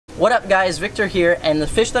What up guys, Victor here, and the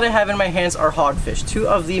fish that I have in my hands are hogfish, two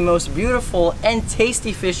of the most beautiful and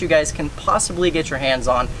tasty fish you guys can possibly get your hands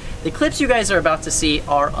on. The clips you guys are about to see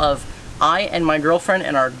are of I and my girlfriend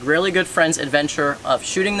and our really good friend's adventure of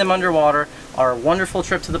shooting them underwater, our wonderful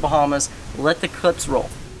trip to the Bahamas. Let the clips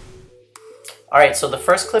roll. Alright, so the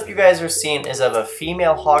first clip you guys are seeing is of a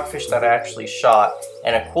female hogfish that I actually shot.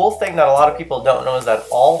 And a cool thing that a lot of people don't know is that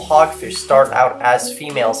all hogfish start out as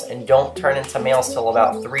females and don't turn into males till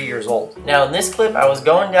about 3 years old. Now in this clip, I was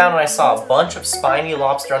going down and I saw a bunch of spiny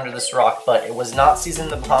lobster under this rock, but it was not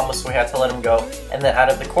seasoned in the Bahamas, so we had to let him go. And then out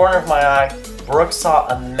of the corner of my eye, Brooke saw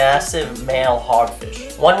a massive male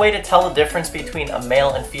hogfish. One way to tell the difference between a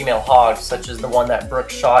male and female hog, such as the one that Brooke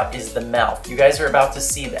shot, is the mouth. You guys are about to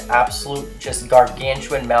see the absolute just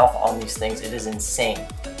gargantuan mouth on these things. It is insane.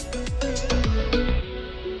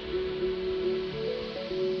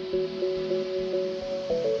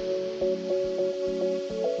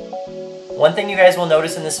 One thing you guys will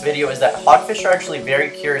notice in this video is that hogfish are actually very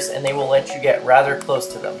curious and they will let you get rather close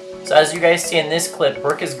to them. So as you guys see in this clip,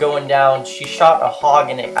 Brooke is going down. She shot a hog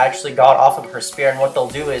and it actually got off of her spear, and what they'll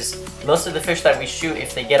do is, most of the fish that we shoot,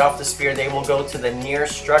 if they get off the spear, they will go to the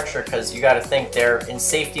nearest structure, because you gotta think they're in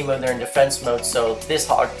safety mode, they're in defense mode, so this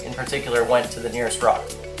hog in particular went to the nearest rock.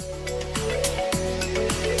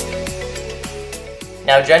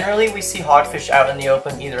 Now generally we see hogfish out in the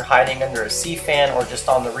open either hiding under a sea fan or just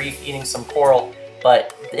on the reef eating some coral,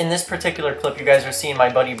 but in this particular clip you guys are seeing my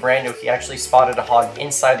buddy Brando. He actually spotted a hog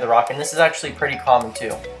inside the rock, and this is actually pretty common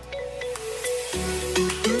too.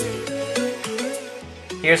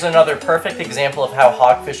 Here's another perfect example of how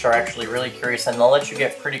hogfish are actually really curious, and they'll let you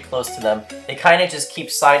get pretty close to them. They kind of just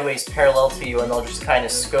keep sideways parallel to you and they'll just kind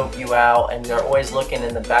of scope you out, and they're always looking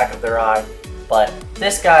in the back of their eye. But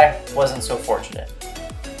this guy wasn't so fortunate.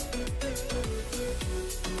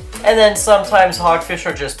 And then sometimes hogfish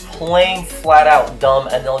are just plain flat out dumb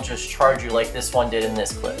and they'll just charge you like this one did in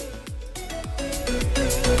this clip.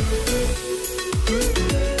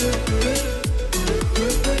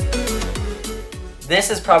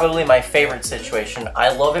 This is probably my favorite situation.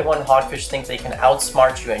 I love it when hogfish think they can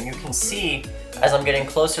outsmart you, and you can see as I'm getting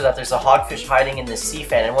closer that there's a hogfish hiding in the sea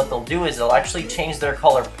fan, and what they'll do is they'll actually change their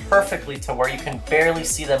color perfectly to where you can barely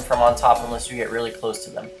see them from on top unless you get really close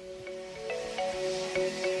to them.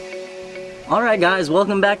 Alright guys,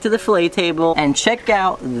 welcome back to the fillet table, and check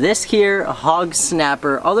out this here hog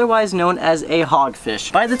snapper, otherwise known as a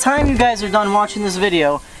hogfish. By the time you guys are done watching this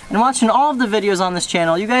video, and watching all of the videos on this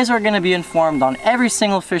channel, you guys are going to be informed on every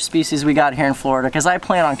single fish species we got here in Florida, because I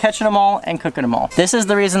plan on catching them all and cooking them all. This is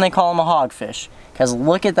the reason they call them a hogfish, because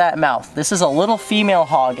look at that mouth. This is a little female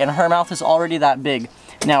hog, and her mouth is already that big.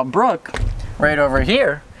 Now Brooke, right over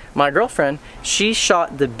here, my girlfriend, she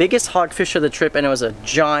shot the biggest hogfish of the trip, and it was a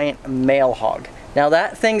giant male hog. Now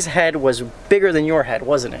that thing's head was bigger than your head,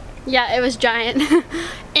 wasn't it? Yeah, it was giant.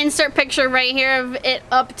 Insert picture right here of it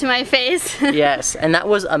up to my face. Yes, and that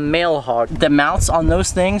was a male hog. The mouths on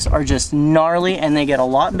those things are just gnarly, and they get a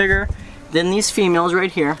lot bigger than these females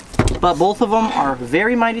right here. But both of them are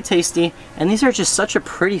very mighty tasty, and these are just such a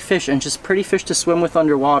pretty fish, and just pretty fish to swim with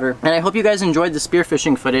underwater. And I hope you guys enjoyed the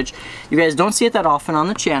spearfishing footage. You guys don't see it that often on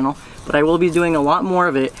the channel, but I will be doing a lot more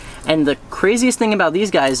of it. And the craziest thing about these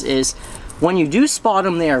guys is when you do spot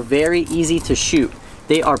them, they are very easy to shoot.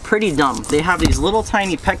 They are pretty dumb. They have these little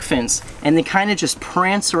tiny pec fins, and they kind of just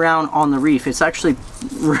prance around on the reef. It's actually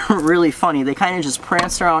really funny. They kind of just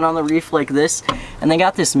prance around on the reef like this, and they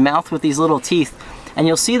got this mouth with these little teeth. And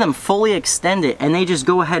you'll see them fully extended, and they just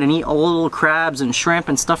go ahead and eat all the little crabs and shrimp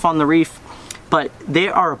and stuff on the reef. But they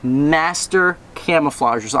are master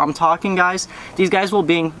camouflagers. I'm talking, guys, these guys will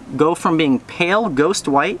go from being pale ghost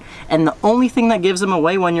white, and the only thing that gives them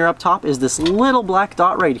away when you're up top is this little black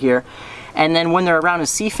dot right here. And then when they're around a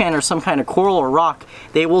sea fan or some kind of coral or rock,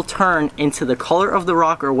 they will turn into the color of the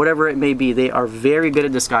rock or whatever it may be. They are very good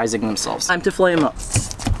at disguising themselves. Time to flay them up.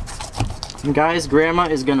 And guys, Grandma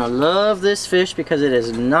is gonna love this fish because it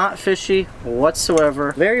is not fishy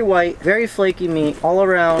whatsoever. Very white, very flaky meat, all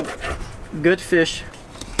around good fish.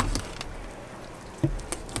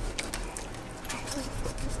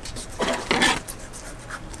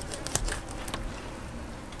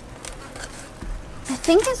 I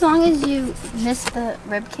think as long as you miss the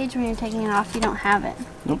rib cage when you're taking it off, you don't have it.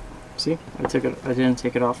 Nope. See, I didn't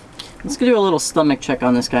take it off. Let's go do a little stomach check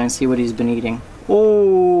on this guy and see what he's been eating.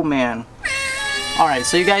 Oh man. Alright,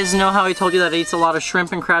 so you guys know how I told you that it eats a lot of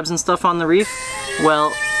shrimp and crabs and stuff on the reef?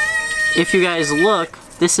 Well, if you guys look,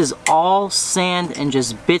 this is all sand and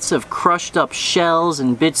just bits of crushed up shells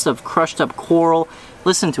and bits of crushed up coral.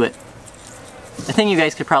 Listen to it. I think you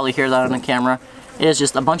guys could probably hear that on the camera. It is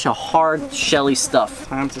just a bunch of hard, shelly stuff.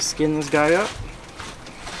 Time to skin this guy up.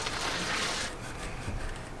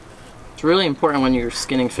 It's really important when you're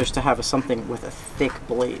skinning fish to have something with a thick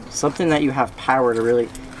blade. Something that you have power to really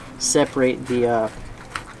separate the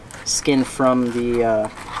skin from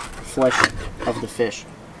the flesh of the fish.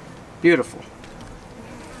 Beautiful.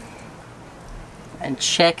 And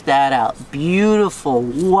check that out. Beautiful,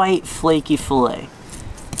 white, flaky fillet.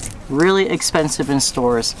 Really expensive in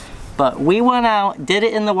stores. But we went out, did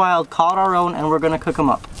it in the wild, caught our own, and we're gonna cook them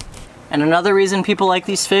up. And another reason people like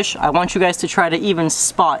these fish, I want you guys to try to even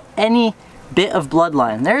spot any bit of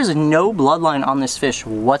bloodline. There is no bloodline on this fish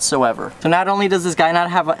whatsoever. So not only does this guy not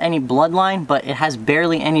have any bloodline, but it has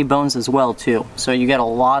barely any bones as well too. So you get a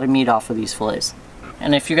lot of meat off of these fillets.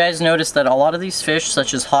 And if you guys notice that a lot of these fish,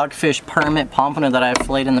 such as hogfish, permit, pompano that I've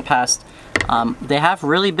filleted in the past, they have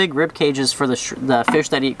really big rib cages for the fish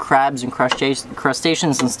that eat crabs and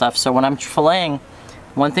crustaceans and stuff. So when I'm filleting,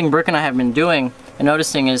 one thing Brooke and I have been doing and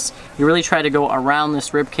noticing is you really try to go around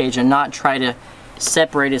this rib cage and not try to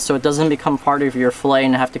separate it so it doesn't become part of your fillet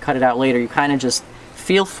and have to cut it out later. You kind of just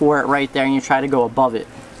feel for it right there and you try to go above it.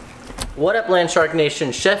 What up, Land Shark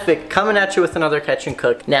Nation? Chef Vic coming at you with another Catch and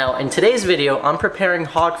Cook. Now, in today's video, I'm preparing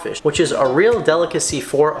hogfish, which is a real delicacy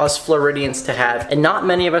for us Floridians to have, and not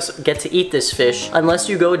many of us get to eat this fish unless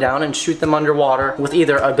you go down and shoot them underwater with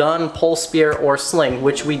either a gun, pole spear, or sling,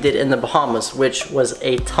 which we did in the Bahamas, which was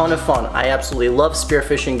a ton of fun. I absolutely love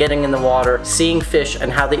spearfishing, getting in the water, seeing fish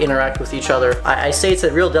and how they interact with each other. I say it's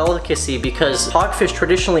a real delicacy because hogfish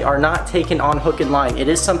traditionally are not taken on hook and line. It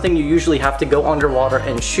is something you usually have to go underwater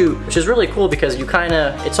and shoot, which is really cool because you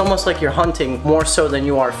it's almost like you're hunting more so than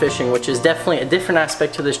you are fishing, which is definitely a different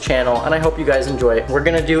aspect to this channel, and I hope you guys enjoy it. We're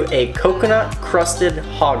gonna do a coconut crusted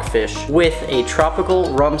hogfish with a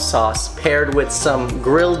tropical rum sauce paired with some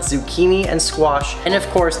grilled zucchini and squash, and of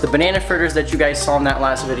course the banana fritters that you guys saw in that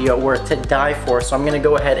last video were to die for, so I'm gonna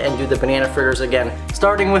go ahead and do the banana fritters again.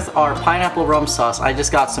 Starting with our pineapple rum sauce, I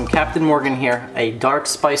just got some Captain Morgan here, a dark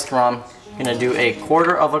spiced rum. I'm gonna do a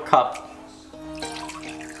 1/4 cup.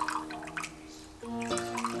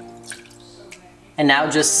 And now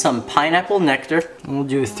just some pineapple nectar. And we'll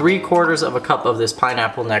do 3/4 cup of this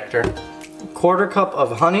pineapple nectar. 1/4 cup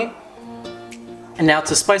of honey. And now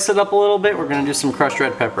to spice it up a little bit, we're gonna do some crushed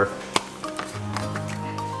red pepper.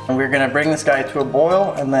 And we're gonna bring this guy to a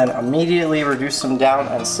boil and then immediately reduce them down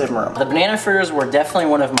and simmer them. The banana fritters were definitely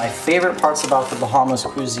one of my favorite parts about the Bahamas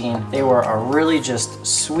cuisine. They were a really just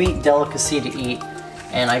sweet delicacy to eat.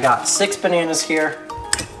 And I got 6 bananas here.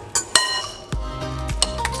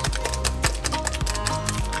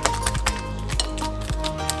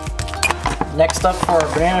 Next up for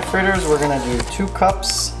our banana fritters, we're gonna do 2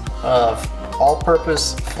 cups of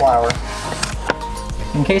all-purpose flour.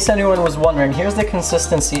 In case anyone was wondering, here's the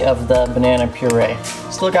consistency of the banana puree.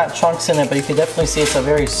 Still got chunks in it, but you can definitely see it's a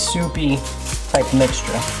very soupy type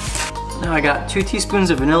mixture. Now I got 2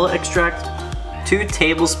 teaspoons of vanilla extract, 2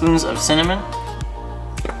 tablespoons of cinnamon,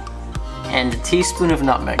 and a teaspoon of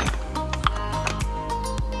nutmeg.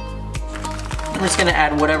 I'm just gonna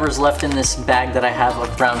add whatever's left in this bag that I have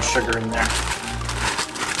of brown sugar in there.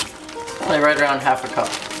 Probably right around 1/2 cup.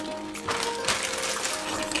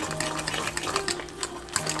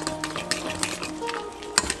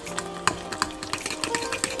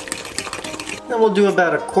 Then we'll do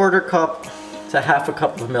about 1/4 cup to 1/2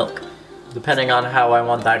 cup of milk, depending on how I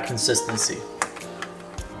want that consistency.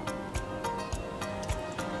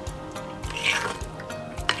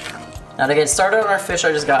 Now to get started on our fish,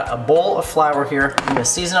 I just got a bowl of flour here. I'm gonna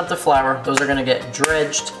season up the flour. Those are gonna get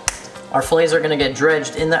dredged. Our fillets are gonna get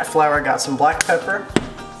dredged in that flour. I got some black pepper,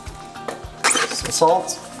 some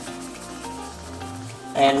salt,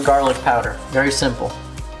 and garlic powder. Very simple.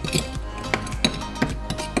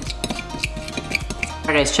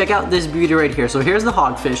 Alright guys, check out this beauty right here. So here's the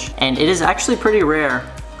hogfish, and it is actually pretty rare,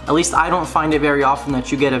 at least I don't find it very often,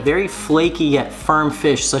 that you get a very flaky yet firm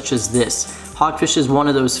fish such as this. Hogfish is one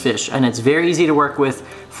of those fish, and it's very easy to work with,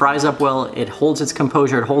 fries up well, it holds its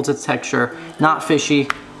composure, it holds its texture, not fishy,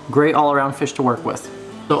 great all-around fish to work with.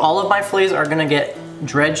 So all of my fillets are gonna get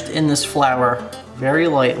dredged in this flour very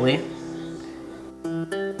lightly.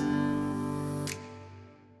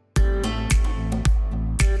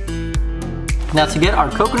 Now to get our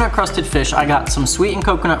coconut crusted fish, I got some sweetened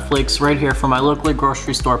coconut flakes right here from my local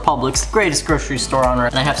grocery store, Publix, greatest grocery store on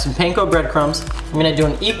earth. And I have some panko breadcrumbs. I'm gonna do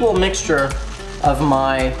an equal mixture of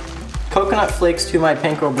my coconut flakes to my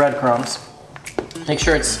panko breadcrumbs. Make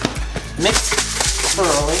sure it's mixed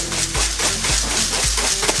thoroughly.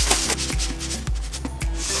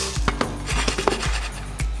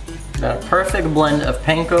 Got a perfect blend of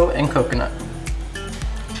panko and coconut.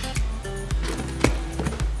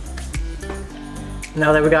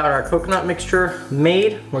 Now that we got our coconut mixture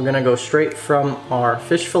made, we're gonna go straight from our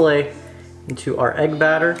fish fillet into our egg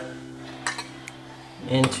batter,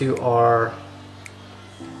 into our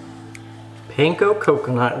panko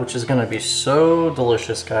coconut, which is gonna be so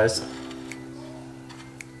delicious, guys.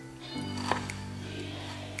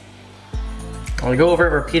 I'm gonna go over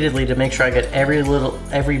it repeatedly to make sure I get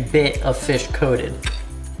every bit of fish coated.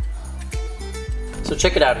 So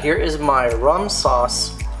check it out, here is my rum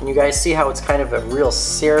sauce, and you guys see how it's kind of a real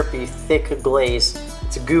syrupy, thick glaze.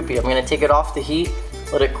 It's goopy. I'm gonna take it off the heat,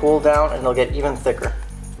 let it cool down, and it'll get even thicker.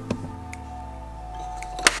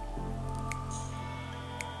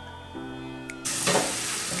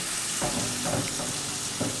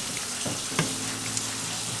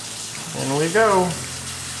 In we go.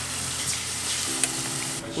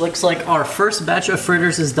 Looks like our first batch of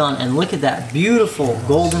fritters is done, and look at that beautiful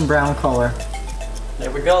golden brown color. There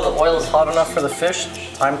we go, the oil is hot enough for the fish.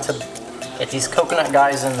 Time to get these coconut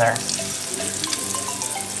guys in there.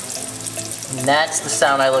 And that's the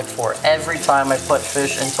sound I look for every time I put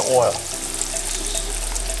fish into oil.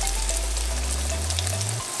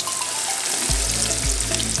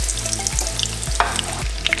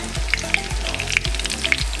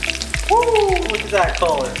 Woo, look at that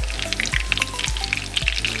color.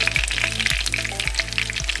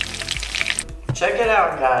 Check it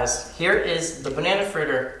out, guys. Here is the banana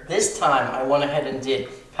fritter. This time I went ahead and did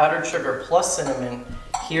powdered sugar plus cinnamon.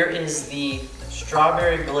 Here is the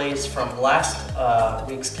strawberry glaze from last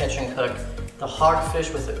week's Catch and Cook. The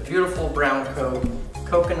hogfish with a beautiful brown coat,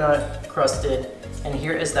 coconut crusted, and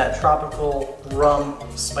here is that tropical rum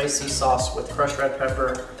spicy sauce with crushed red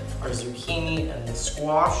pepper, our zucchini, and the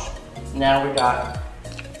squash. Now we got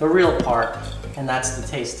the real part, and that's the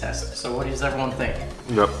taste test. So what does everyone think?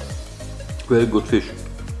 Yep. Very good fish.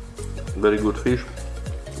 Very good fish.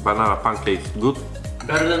 Banana pancakes, good.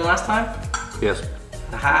 Better than last time? Yes.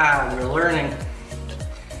 Aha, we're learning.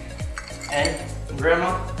 And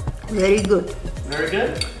Grandma? Very good. Very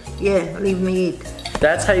good? Yeah, leave me eat.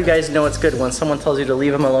 That's how you guys know it's good, when someone tells you to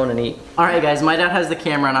leave them alone and eat. All right, guys, my dad has the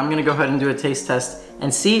camera, and I'm gonna go ahead and do a taste test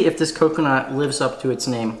and see if this coconut lives up to its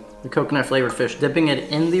name. The coconut flavored fish. Dipping it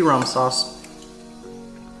in the rum sauce.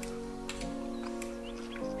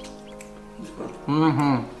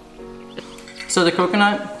 So the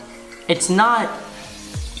coconut, it's not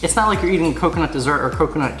like you're eating coconut dessert or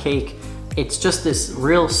coconut cake. It's just this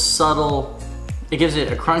real subtle, it gives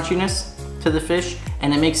it a crunchiness to the fish,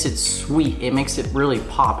 and it makes it sweet. It makes it really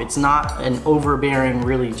pop. It's not an overbearing,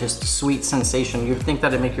 really just sweet sensation. You'd think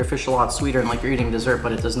that'd make your fish a lot sweeter and like you're eating dessert,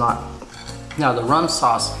 but it does not. Now the rum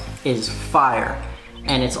sauce is fire,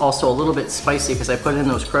 and it's also a little bit spicy because I put in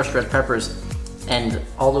those crushed red peppers, and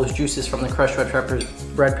all those juices from the crushed red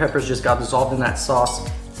peppers just got dissolved in that sauce.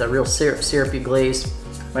 It's a real syrupy glaze.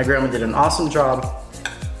 My grandma did an awesome job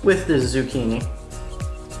with this zucchini.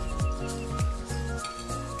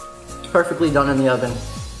 Perfectly done in the oven.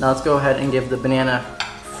 Now let's go ahead and give the banana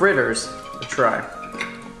fritters a try.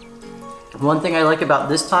 One thing I like about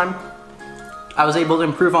this time, I was able to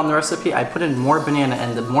improve on the recipe. I put in more banana,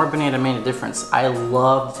 and the more banana made a difference. I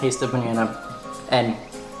love the taste of banana, and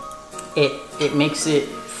it makes it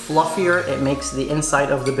fluffier. It makes the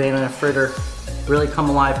inside of the banana fritter really come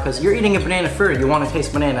alive, because you're eating a banana fritter, you want to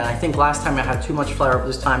taste banana. And I think last time it had too much flour, but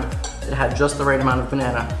this time it had just the right amount of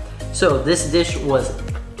banana. So this dish was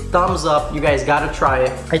thumbs up. You guys gotta try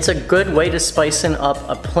it. It's a good way to spice up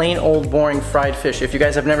a plain old boring fried fish. If you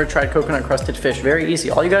guys have never tried coconut crusted fish, very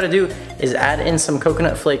easy. All you gotta do is add in some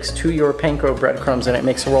coconut flakes to your panko breadcrumbs, and it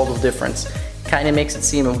makes a world of difference. Kind of makes it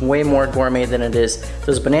seem way more gourmet than it is.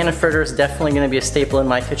 Those banana fritters, definitely gonna be a staple in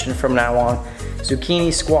my kitchen from now on.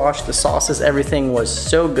 Zucchini, squash, the sauces, everything was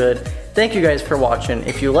so good. Thank you guys for watching.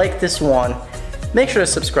 If you like this one, make sure to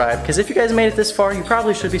subscribe, because if you guys made it this far, you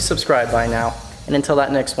probably should be subscribed by now. And until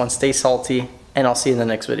that next one, stay salty, and I'll see you in the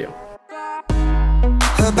next video.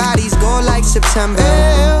 Her body's gold like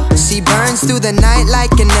September. She burns through the night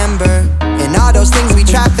like an ember. And all those things we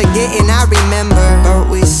try forgetting, I remember. But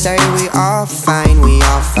we say we all fine, we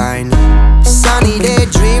all fine. Sunny day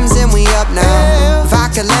dreams and we up now.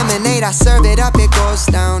 Vodka lemonade, I serve it up, it goes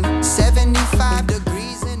down. 70